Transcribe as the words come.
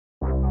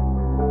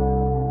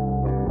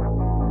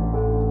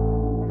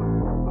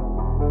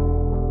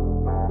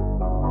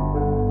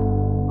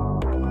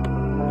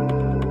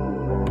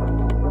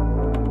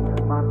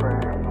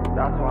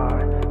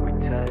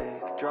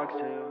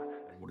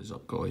What is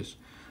up, guys?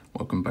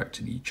 Welcome back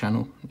to the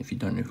channel. If you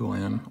don't know who I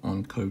am,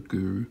 I'm Code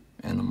Guru,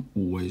 and I'm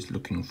always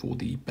looking for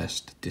the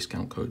best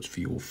discount codes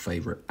for your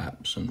favorite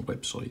apps and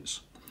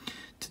websites.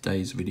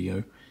 Today's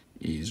video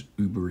is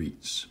Uber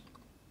Eats.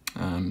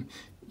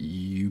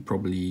 You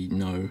probably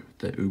know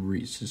that Uber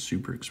Eats is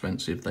super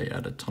expensive. They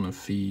add a ton of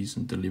fees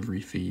and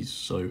delivery fees,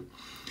 so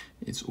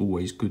it's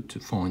always good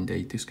to find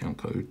a discount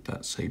code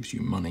that saves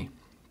you money.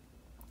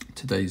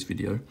 Today's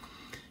video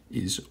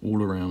is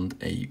all around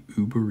a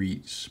Uber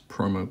Eats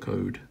promo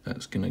code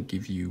that's going to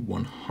give you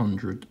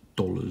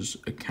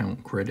 $100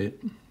 account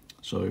credit.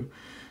 So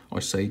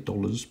I say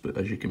dollars, but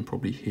as you can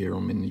probably hear,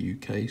 I'm in the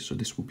UK, so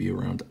this will be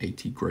around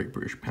 80 Great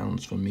British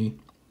pounds for me,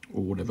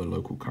 or whatever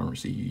local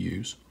currency you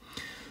use.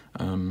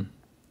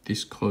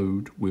 This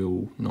code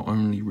will not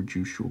only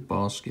reduce your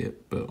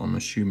basket, but I'm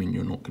assuming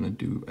you're not going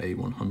to do a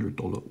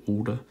 $100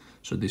 order,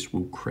 so this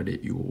will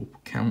credit your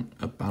account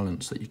a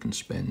balance that you can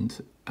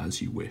spend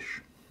as you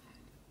wish.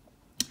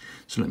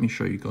 So let me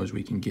show you guys where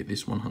you can get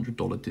this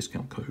 $100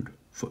 discount code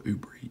for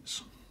Uber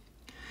Eats.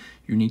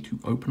 You need to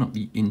open up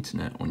the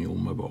internet on your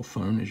mobile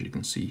phone, as you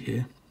can see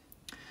here.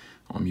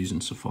 I'm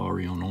using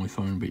Safari on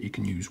iPhone, but you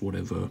can use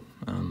whatever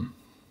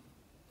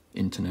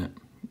internet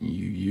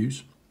you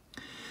use.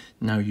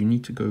 Now you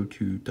need to go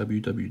to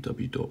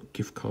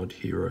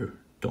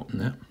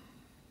www.giftcardhero.net,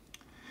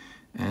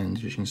 and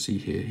as you can see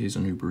here, here's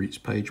an Uber Eats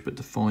page, but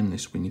to find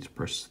this we need to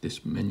press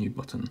this menu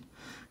button.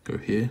 Go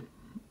here,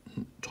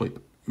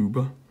 type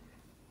Uber.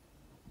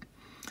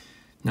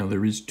 Now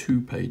there is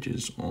two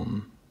pages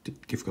on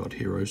Gift Card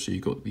Hero, so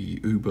you've got the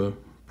Uber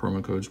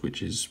promo codes,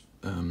 which is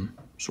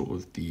sort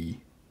of the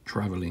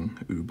traveling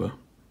Uber,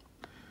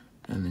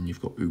 and then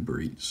you've got Uber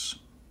Eats.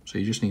 So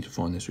you just need to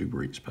find this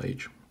Uber Eats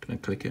page. I'm going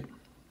to click it.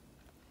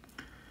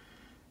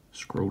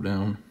 Scroll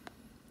down,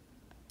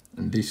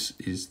 and this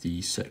is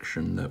the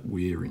section that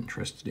we're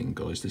interested in,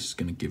 guys. This is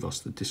going to give us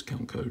the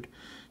discount code,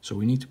 so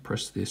we need to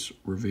press this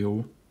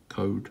reveal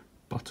code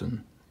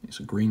button.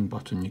 It's a green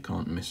button, you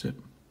can't miss it.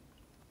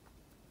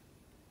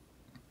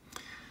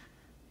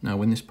 Now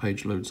when this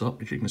page loads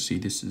up, as you can see,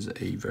 this is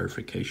a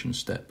verification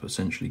step.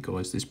 Essentially,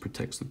 guys, this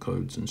protects the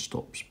codes and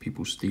stops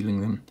people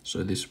stealing them,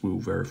 so this will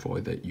verify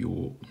that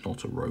you're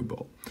not a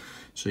robot.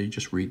 So you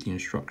just read the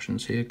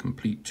instructions here.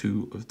 Complete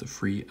 2 of the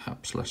free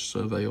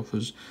app/survey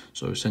offers.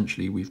 So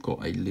essentially we've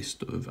got a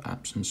list of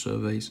apps and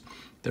surveys.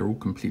 They're all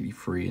completely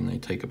free and they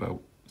take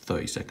about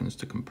 30 seconds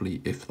to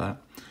complete, if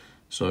that.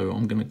 So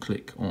I'm going to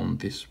click on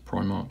this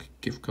Primark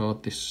gift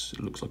card. This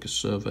looks like a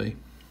survey.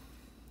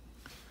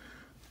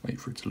 Wait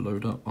for it to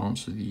load up,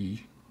 answer the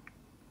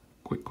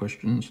quick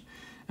questions,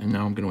 and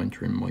now I'm going to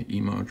enter in my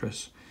email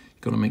address.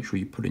 You've got to make sure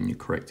you put in your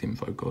correct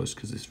info, guys,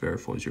 because this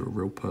verifies you're a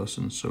real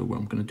person. So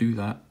I'm going to do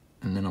that,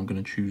 and then I'm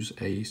going to choose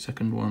a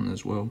second one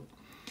as well,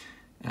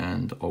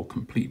 and I'll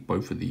complete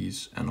both of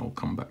these and I'll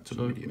come back to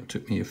the video. It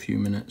took me a few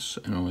minutes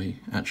and I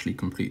actually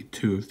completed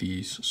 2 of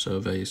these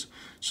surveys.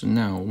 So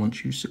now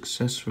once you've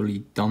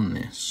successfully done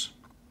this,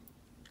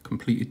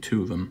 completed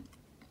 2 of them,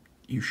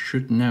 you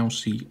should now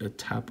see a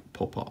tab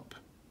pop up.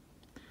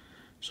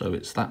 So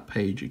it's that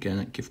page again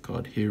at Gift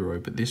Card Hero,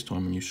 but this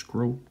time when you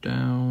scroll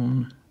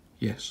down,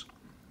 yes.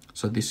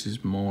 So this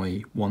is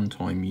my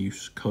one-time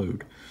use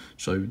code.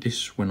 So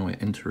this, when I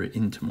enter it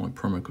into my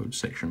promo code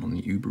section on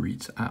the Uber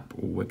Eats app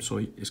or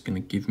website, is going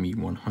to give me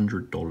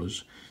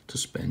 $100 to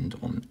spend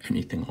on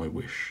anything I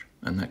wish.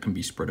 And that can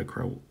be spread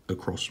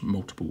across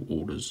multiple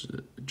orders,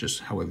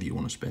 just however you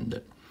want to spend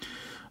it.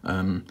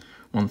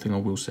 One thing I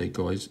will say,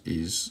 guys,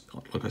 is,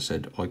 like I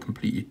said, I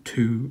completed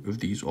 2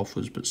 of these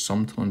offers, but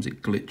sometimes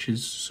it glitches,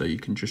 so you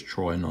can just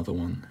try another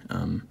one.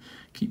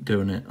 Keep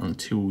doing it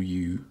until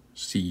you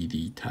see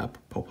the tab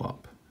pop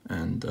up,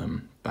 and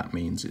that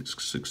means it's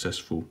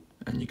successful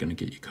and you're going to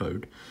get your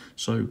code.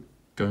 So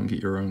go and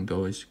get your own,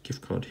 guys.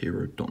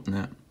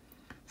 giftcardhero.net.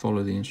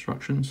 Follow the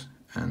instructions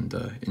and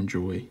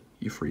enjoy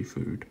your free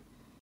food.